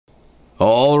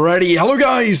Alrighty, hello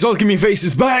guys, welcome your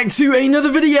faces back to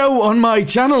another video on my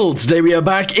channel. Today we are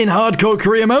back in hardcore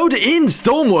career mode in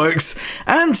STORMWORKS,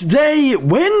 and today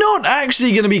we're not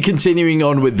actually going to be continuing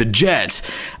on with the jet.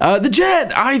 The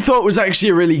jet I thought was actually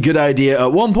a really good idea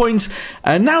at one point,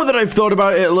 and now that I've thought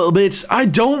about it a little bit, I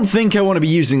don't think I want to be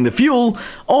using the fuel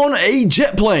on a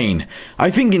jet plane. I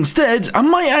think instead I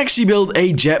might actually build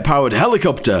a jet powered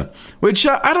helicopter, which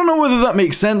I don't know whether that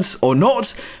makes sense or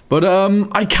not, but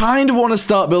I kind of want to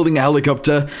start building a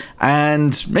helicopter,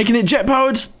 and making it jet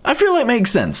powered I feel like makes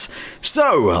sense.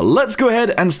 So let's go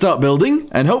ahead and start building,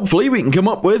 and hopefully we can come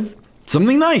up with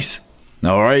something nice.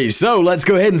 Alright, so let's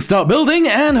go ahead and start building,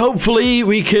 and hopefully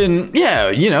we can,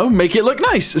 make it look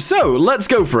nice. So let's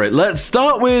go for it. Let's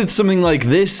start with something like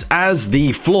this as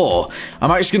the floor. I'm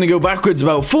actually going to go backwards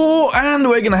about 4, and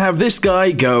we're going to have this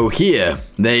guy go here.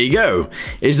 There you go.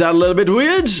 Is that a little bit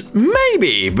weird?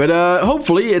 Maybe, but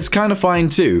hopefully it's kind of fine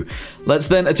too. Let's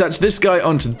then attach this guy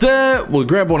onto there. We'll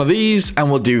grab one of these,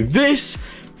 and we'll do this.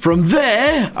 From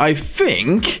there, I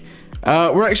think,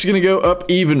 we're actually going to go up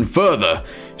even further.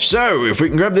 So, if we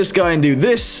can grab this guy and do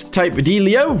this type of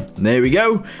dealio, there we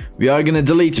go. We are going to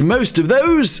delete most of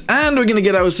those, and we're going to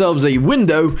get ourselves a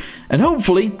window, and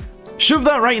hopefully shove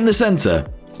that right in the center.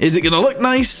 Is it going to look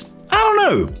nice? I don't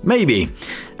know. Maybe.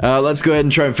 Let's go ahead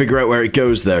and try and figure out where it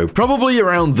goes, though. Probably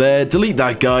around there. Delete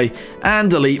that guy,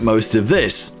 and delete most of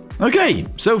this. Okay,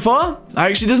 so far,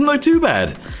 actually doesn't look too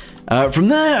bad. From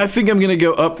there, I think I'm going to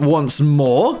go up once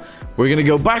more. We're going to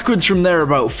go backwards from there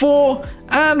about 4,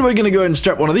 and we're going to go and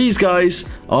strap one of these guys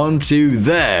onto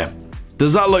there.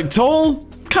 Does that look tall?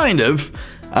 Kind of,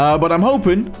 but I'm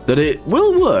hoping that it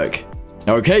will work.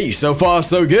 Okay, so far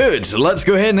so good. Let's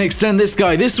go ahead and extend this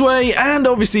guy this way, and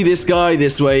obviously this guy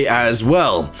this way as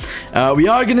well. We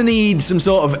are going to need some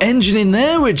sort of engine in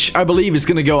there, which I believe is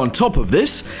going to go on top of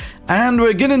this, and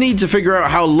we're going to need to figure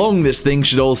out how long this thing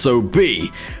should also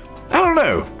be. I don't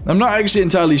know. I'm not actually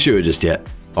entirely sure just yet.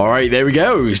 Alright, there we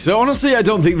go. So honestly, I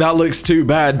don't think that looks too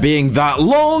bad being that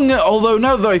long, although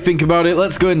now that I think about it,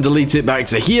 let's go ahead and delete it back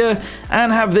to here,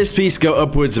 and have this piece go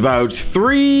upwards about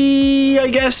 3, I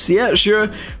guess. Yeah, sure.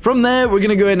 From there, we're going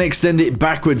to go ahead and extend it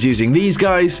backwards using these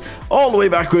guys, all the way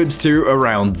backwards to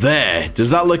around there. Does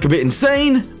that look a bit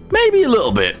insane? Maybe a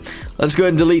little bit. Let's go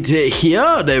ahead and delete it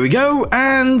here. There we go.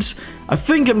 And I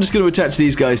think I'm just going to attach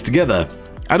these guys together.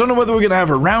 I don't know whether we're going to have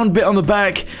a round bit on the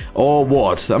back or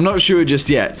what. I'm not sure just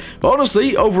yet. But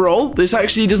honestly, overall, this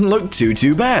actually doesn't look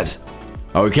too bad.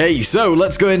 Okay, so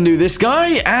let's go ahead and do this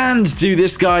guy and do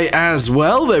this guy as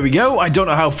well. There we go. I don't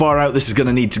know how far out this is going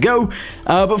to need to go,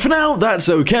 but for now, that's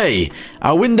okay.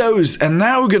 Our windows are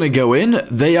now going to go in.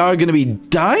 They are going to be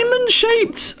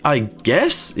diamond-shaped, I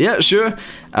guess. Yeah, sure.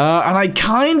 And I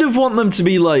kind of want them to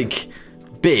be, like,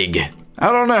 big.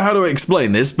 I don't know how to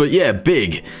explain this, but yeah,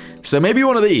 big. So maybe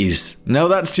one of these. No,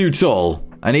 that's too tall.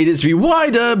 I need it to be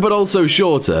wider, but also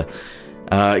shorter.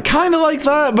 Kind of like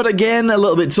that, but again, a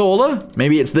little bit taller.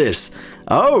 Maybe it's this.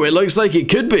 Oh, it looks like it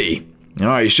could be.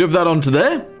 Alright, shove that onto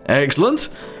there. Excellent.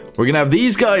 We're going to have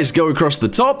these guys go across the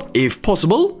top, if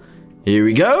possible. Here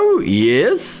we go.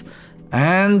 Yes.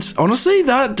 And honestly,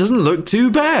 that doesn't look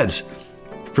too bad.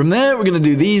 From there, we're going to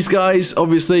do these guys,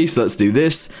 obviously. So let's do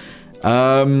this.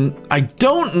 I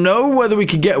don't know whether we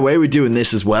could get away with doing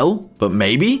this as well, but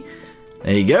maybe.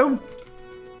 There you go.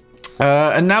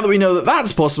 And now that we know that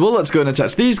that's possible, let's go and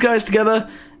attach these guys together,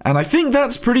 and I think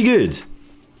that's pretty good.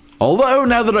 Although,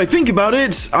 now that I think about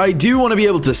it, I do want to be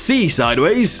able to see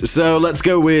sideways, so let's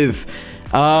go with,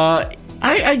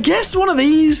 I guess one of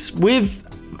these with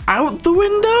out the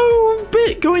window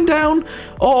bit going down,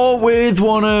 or with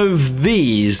one of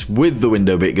these with the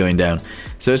window bit going down.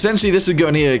 So essentially this would go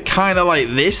in here kind of like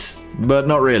this, but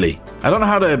not really. I don't know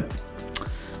how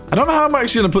I'm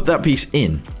actually going to put that piece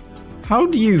in. How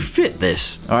do you fit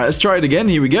this? Alright, let's try it again.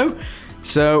 Here we go.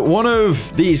 So one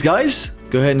of these guys,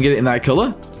 go ahead and get it in that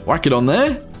color. Whack it on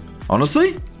there.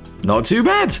 Honestly, not too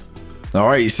bad.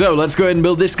 Alright, so let's go ahead and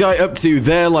build this guy up to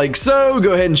there like so.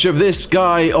 Go ahead and shove this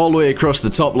guy all the way across the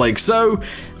top like so.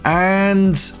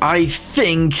 And I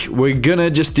think we're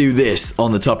gonna just do this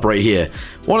on the top right here.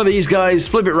 One of these guys,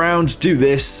 flip it around, do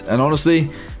this, and honestly,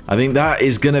 I think that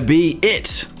is gonna be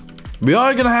it. We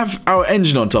are gonna have our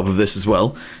engine on top of this as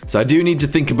well, so I do need to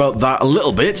think about that a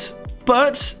little bit,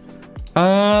 but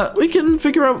we can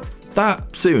figure out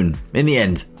that soon, in the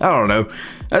end. I don't know,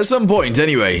 at some point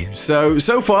anyway. So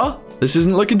far, this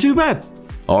isn't looking too bad.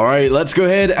 Alright, let's go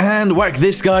ahead and whack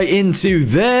this guy into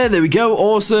there. There we go,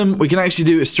 awesome. We can actually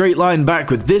do a straight line back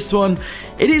with this one.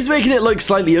 It is making it look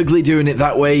slightly ugly doing it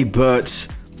that way, but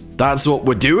that's what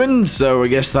we're doing, so I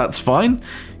guess that's fine.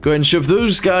 Go ahead and shove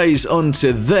those guys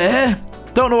onto there.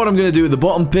 Don't know what I'm going to do with the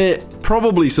bottom bit.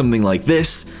 Probably something like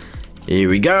this. Here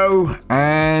we go.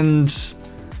 And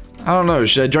I don't know.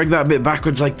 Should I drag that a bit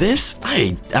backwards like this?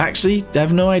 I actually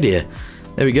have no idea.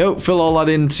 There we go. Fill all that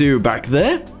into back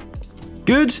there.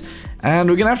 Good. And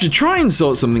we're going to have to try and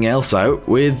sort something else out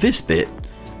with this bit.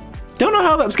 Don't know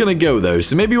how that's going to go, though.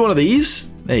 So maybe one of these.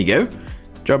 There you go.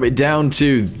 Drop it down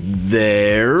to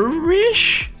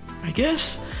there-ish, I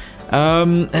guess.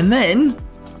 And then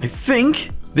I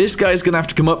think this guy's going to have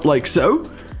to come up like so.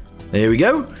 There we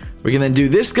go. We can then do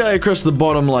this guy across the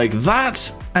bottom like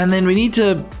that. And then we need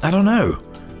to, I don't know.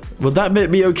 Would that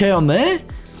bit be okay on there?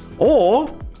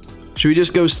 Or should we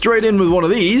just go straight in with one of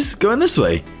these going this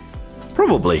way?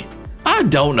 Probably. I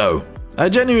don't know. I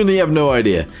genuinely have no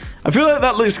idea. I feel like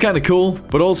that looks kind of cool,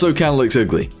 but also kind of looks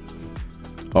ugly.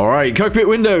 Alright, cockpit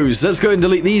windows. Let's go and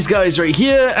delete these guys right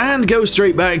here and go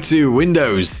straight back to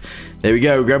Windows. There we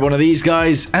go. Grab one of these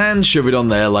guys and shove it on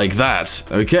there like that.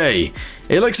 Okay.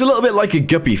 It looks a little bit like a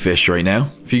guppy fish right now.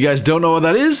 If you guys don't know what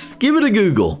that is, give it a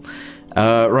Google.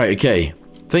 Right, okay.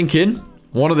 Thinking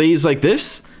one of these like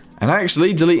this, and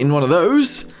actually deleting one of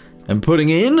those and putting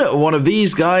in one of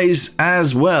these guys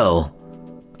as well.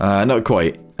 Not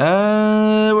quite.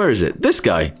 Where is it? This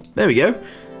guy. There we go.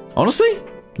 Honestly,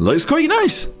 looks quite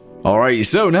nice. Alright,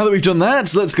 so now that we've done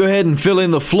that, let's go ahead and fill in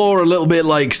the floor a little bit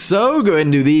like so. Go ahead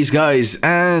and do these guys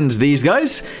and these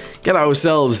guys. Get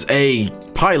ourselves a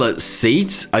pilot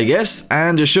seat, I guess,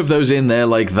 and just shove those in there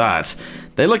like that.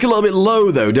 They look a little bit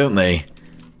low though, don't they?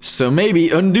 So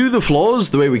maybe undo the floors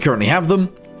the way we currently have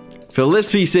them. Fill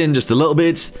this piece in just a little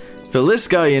bit. Fill this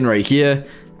guy in right here.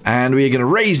 And we're going to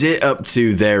raise it up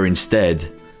to there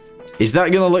instead. Is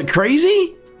that going to look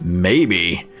crazy?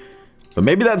 Maybe. But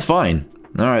maybe that's fine.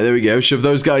 Alright, there we go. Shove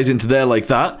those guys into there like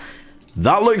that.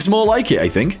 That looks more like it, I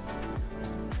think.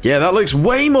 Yeah, that looks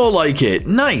way more like it.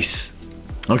 Nice.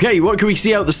 Okay, what can we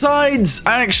see out the sides?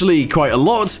 Actually, quite a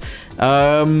lot.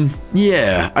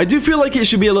 Yeah, I do feel like it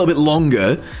should be a little bit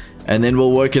longer. And then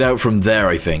we'll work it out from there,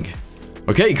 I think.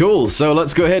 Okay, cool. So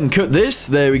let's go ahead and cut this.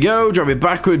 There we go. Drop it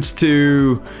backwards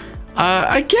to...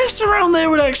 I guess around there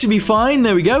would actually be fine.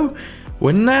 There we go.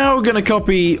 We're now going to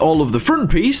copy all of the front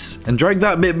piece and drag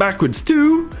that bit backwards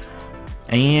too.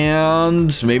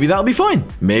 And maybe that'll be fine.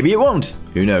 Maybe it won't.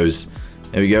 Who knows?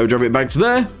 There we go. Drop it back to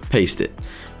there. Paste it.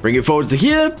 Bring it forward to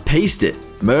here. Paste it.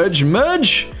 Merge,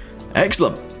 merge.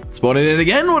 Excellent. Spawn it in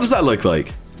again. What does that look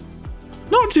like?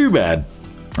 Not too bad.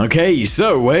 Okay,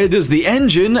 so where does the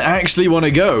engine actually want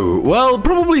to go? Well,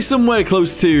 probably somewhere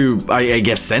close to, I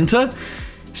guess, center.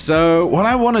 So what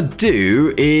I want to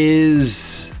do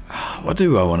is... What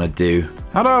do I want to do?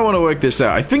 How do I want to work this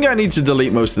out? I think I need to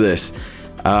delete most of this.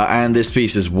 And this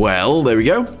piece as well. There we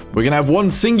go. We're going to have one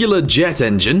singular jet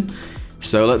engine.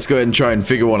 So let's go ahead and try and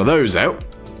figure one of those out.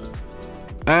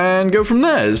 And go from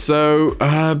there. So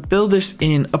build this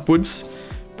in upwards.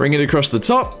 Bring it across the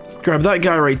top. Grab that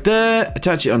guy right there.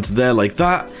 Attach it onto there like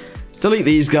that. Delete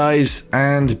these guys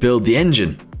and build the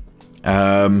engine.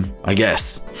 I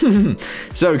guess.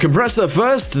 So compressor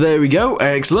first. There we go.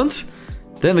 Excellent.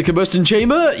 Then the combustion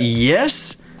chamber,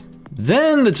 yes.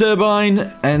 Then the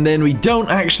turbine, and then we don't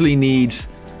actually need,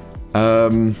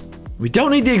 we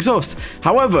don't need the exhaust.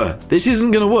 However, this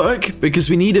isn't going to work because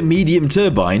we need a medium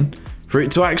turbine for it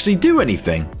to actually do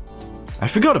anything. I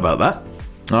forgot about that.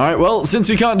 Alright, well, since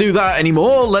we can't do that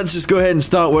anymore, let's just go ahead and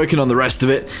start working on the rest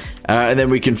of it, and then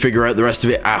we can figure out the rest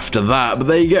of it after that. But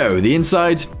there you go, the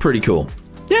inside, pretty cool.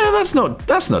 Yeah, that's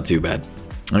not too bad.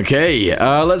 Okay,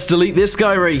 let's delete this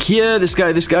guy right here, this guy,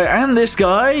 and this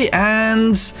guy,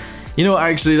 and you know what,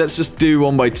 actually, let's just do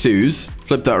 1x2s,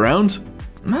 flip that around,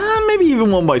 maybe even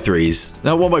 1x3s,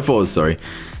 no, 1x4s, sorry.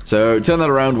 So, turn that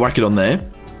around, whack it on there,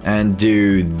 and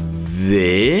do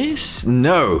this,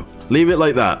 no, leave it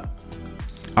like that.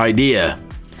 Idea,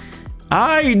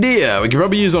 we can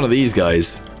probably use one of these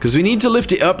guys, because we need to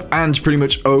lift it up and pretty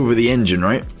much over the engine,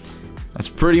 right? That's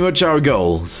pretty much our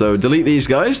goal, so delete these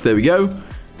guys, there we go.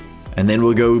 And then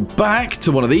we'll go back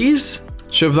to one of these,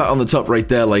 shove that on the top right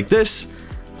there like this,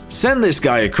 send this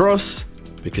guy across,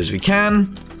 because we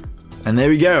can, and there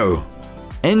we go.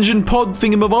 Engine pod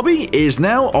thingamabobby is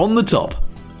now on the top.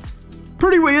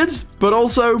 Pretty weird, but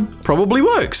also probably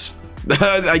works.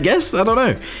 I guess, I don't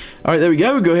know. Alright, there we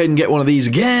go, go ahead and get one of these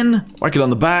again, whack it on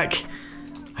the back.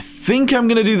 I think I'm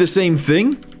going to do the same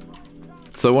thing.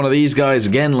 So one of these guys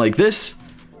again like this,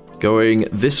 going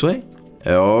this way.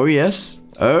 Oh yes.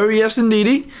 Oh, yes,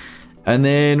 indeedy. And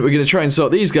then we're going to try and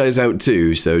sort these guys out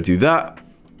too. So do that.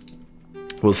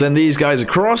 We'll send these guys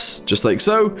across, just like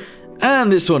so.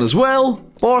 And this one as well.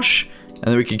 Bosh. And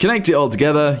then we can connect it all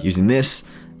together using this.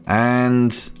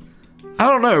 And I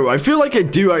don't know. I feel like I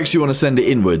do actually want to send it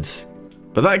inwards.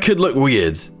 But that could look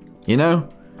weird. You know?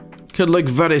 Could look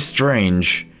very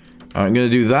strange. I'm going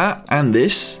to do that and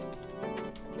this.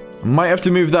 I might have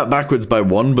to move that backwards by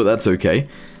 1, but that's okay.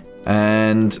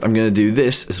 And I'm going to do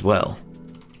this as well.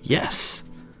 Yes.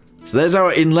 So there's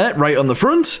our inlet right on the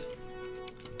front.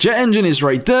 Jet engine is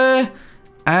right there.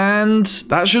 And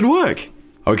that should work.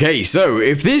 Okay, so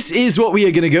if this is what we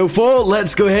are going to go for,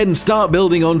 let's go ahead and start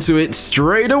building onto it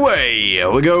straight away.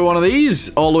 We'll go one of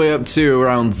these all the way up to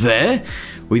around there.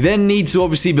 We then need to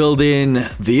obviously build in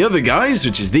the other guys,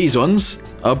 which is these ones,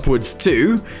 upwards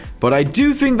too. But I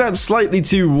do think that's slightly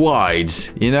too wide.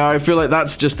 You know, I feel like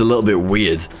that's just a little bit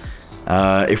weird.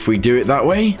 If we do it that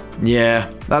way,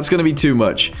 yeah, that's going to be too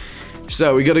much.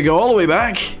 So we got to go all the way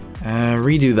back,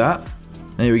 redo that.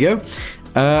 There we go.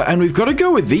 And we've got to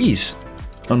go with these,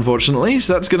 unfortunately.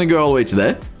 So that's going to go all the way to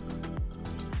there.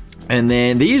 And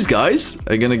then these guys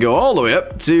are going to go all the way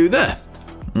up to there.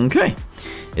 Okay.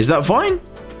 Is that fine?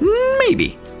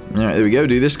 Maybe. All right, there we go.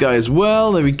 Do this guy as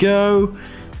well. There we go.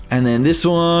 And then this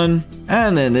one.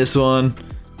 And then this one.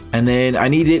 And then I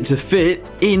need it to fit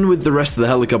in with the rest of the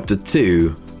helicopter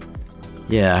too.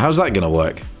 Yeah, how's that going to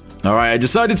work? All right, I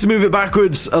decided to move it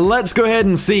backwards. Let's go ahead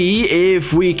and see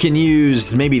if we can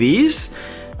use maybe these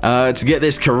to get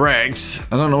this correct.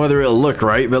 I don't know whether it'll look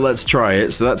right, but let's try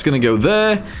it. So that's going to go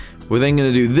there. We're then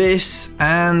going to do this.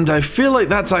 And I feel like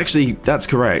that's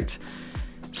correct.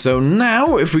 So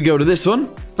now if we go to this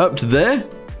one, up to there,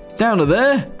 down to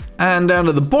there, and down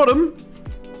to the bottom,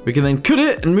 we can then cut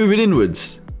it and move it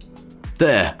inwards.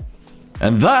 There.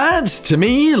 And that, to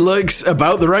me, looks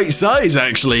about the right size,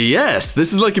 actually. Yes,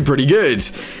 this is looking pretty good.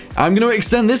 I'm going to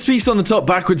extend this piece on the top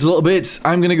backwards a little bit.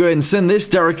 I'm going to go ahead and send this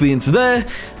directly into there.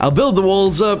 I'll build the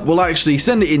walls up. We'll actually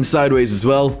send it in sideways as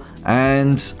well.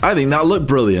 And I think that'll look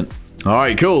brilliant. All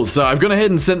right, cool. So I've gone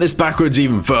ahead and sent this backwards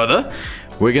even further.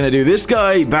 We're going to do this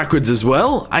guy backwards as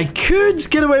well. I could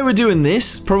get away with doing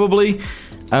this, probably.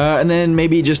 And then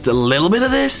maybe just a little bit of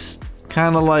this.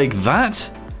 Kind of like that,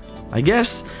 I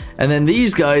guess. And then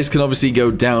these guys can obviously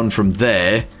go down from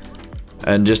there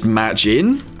and just match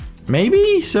in.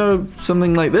 Maybe? So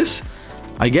something like this,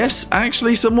 I guess,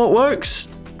 actually somewhat works.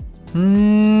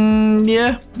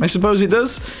 Yeah, I suppose it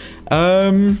does.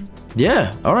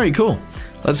 Yeah, all right, cool.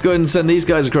 Let's go ahead and send these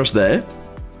guys across there.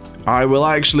 I will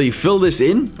actually fill this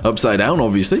in, upside down,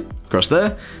 obviously, across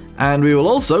there. And we will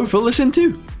also fill this in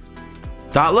too.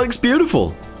 That looks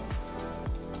beautiful.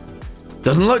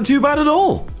 Doesn't look too bad at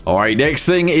all. Alright, next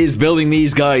thing is building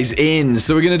these guys in.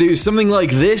 So we're going to do something like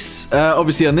this.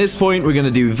 Obviously on this point, we're going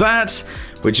to do that,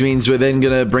 which means we're then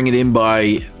going to bring it in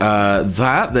by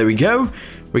that. There we go.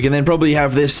 We can then probably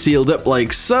have this sealed up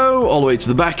like so, all the way to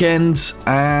the back end.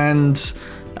 And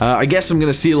I guess I'm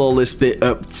going to seal all this bit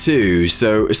up too.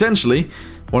 So essentially,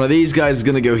 one of these guys is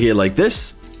going to go here like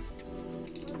this.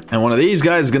 And one of these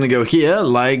guys is going to go here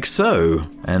like so.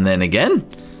 And then again,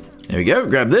 there we go,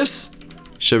 grab this,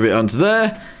 shove it onto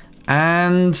there.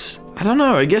 And I don't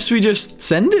know, I guess we just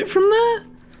send it from there?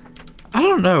 I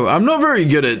don't know, I'm not very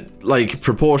good at like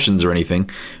proportions or anything,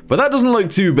 but that doesn't look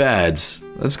too bad.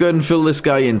 Let's go ahead and fill this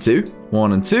guy in too.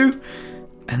 1 and 2.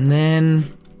 And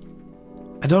then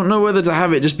I don't know whether to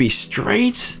have it just be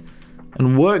straight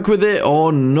and work with it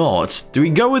or not. Do we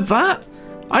go with that?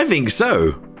 I think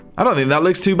so. I don't think that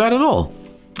looks too bad at all.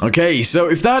 Okay, so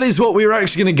if that is what we're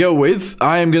actually going to go with,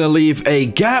 I am going to leave a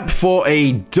gap for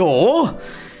a door,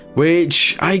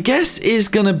 which I guess is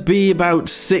going to be about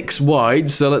 6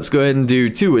 wide. So let's go ahead and do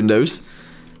 2 windows.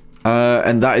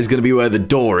 And that is going to be where the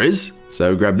door is.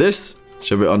 So grab this,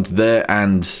 shove it onto there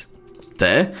and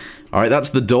there. All right,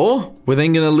 that's the door. We're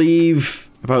then going to leave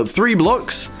about 3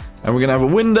 blocks, and we're going to have a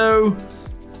window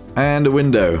and a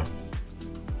window.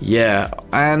 Yeah,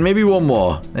 and maybe one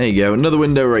more. There you go, another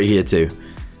window right here too.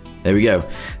 There we go.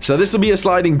 So this will be a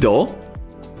sliding door.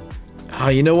 Ah,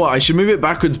 you know what? I should move it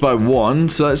backwards by 1.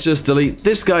 So let's just delete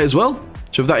this guy as well.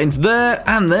 Shove that into there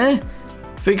and there.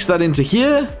 Fix that into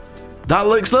here. That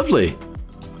looks lovely.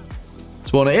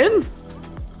 Spawn it in.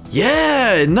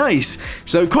 Yeah, nice.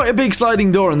 So quite a big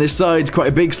sliding door on this side. Quite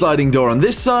a big sliding door on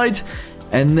this side.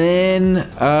 And then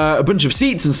a bunch of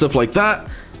seats and stuff like that.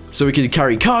 So we can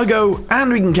carry cargo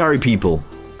and we can carry people.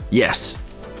 Yes.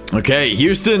 Okay,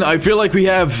 Houston, I feel like we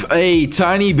have a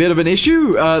tiny bit of an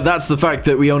issue. That's the fact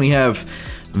that we only have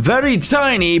very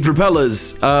tiny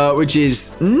propellers, which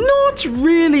is not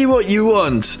really what you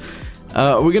want.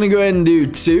 We're going to go ahead and do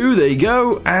 2. There you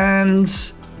go. And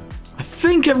I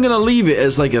think I'm going to leave it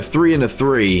as like a 3 and a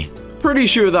 3. Pretty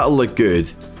sure that'll look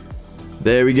good.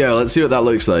 There we go. Let's see what that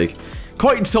looks like.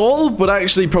 Quite tall, but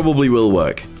actually probably will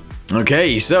work.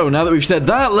 Okay, so now that we've said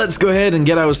that, let's go ahead and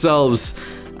get ourselves,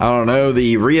 I don't know,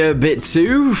 the rear bit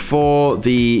 2 for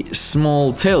the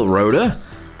small tail rotor.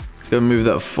 Let's go move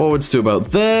that forwards to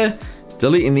about there.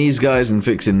 Deleting these guys and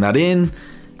fixing that in.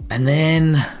 And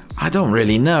then, I don't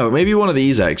really know. Maybe one of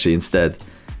these actually instead.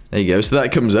 There you go. So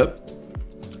that comes up.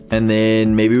 And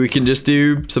then maybe we can just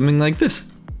do something like this.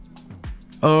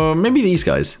 Or maybe these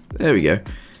guys. There we go.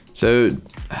 So,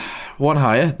 one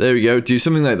higher. There we go. Do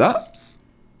something like that.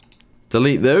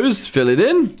 Delete those. Fill it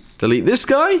in. Delete this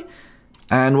guy.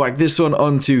 And whack this one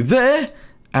onto there.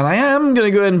 And I am going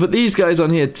to go ahead and put these guys on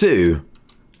here too.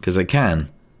 Because I can.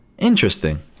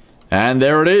 Interesting. And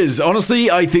there it is. Honestly,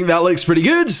 I think that looks pretty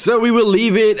good, so we will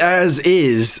leave it as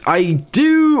is. I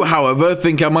do, however,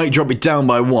 think I might drop it down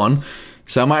by 1.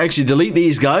 So I might actually delete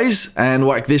these guys and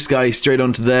whack this guy straight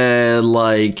onto there,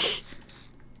 like...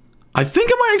 I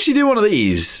think I might actually do one of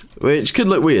these, which could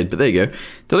look weird, but there you go.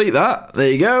 Delete that.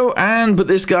 There you go. And put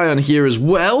this guy on here as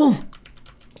well.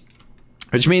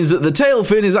 Which means that the tail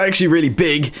fin is actually really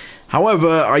big.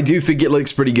 However, I do think it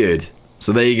looks pretty good.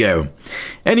 So there you go.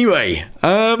 Anyway,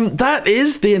 that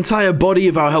is the entire body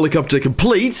of our helicopter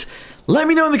complete. Let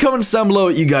me know in the comments down below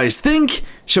what you guys think.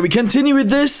 Shall we continue with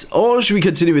this, or should we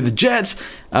continue with the jet?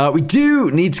 We do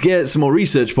need to get some more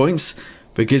research points,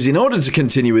 because in order to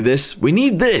continue with this, we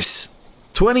need this.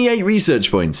 28 research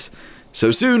points.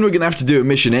 So soon we're going to have to do a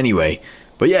mission anyway.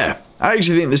 But yeah, I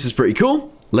actually think this is pretty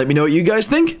cool. Let me know what you guys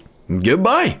think.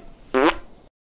 Goodbye.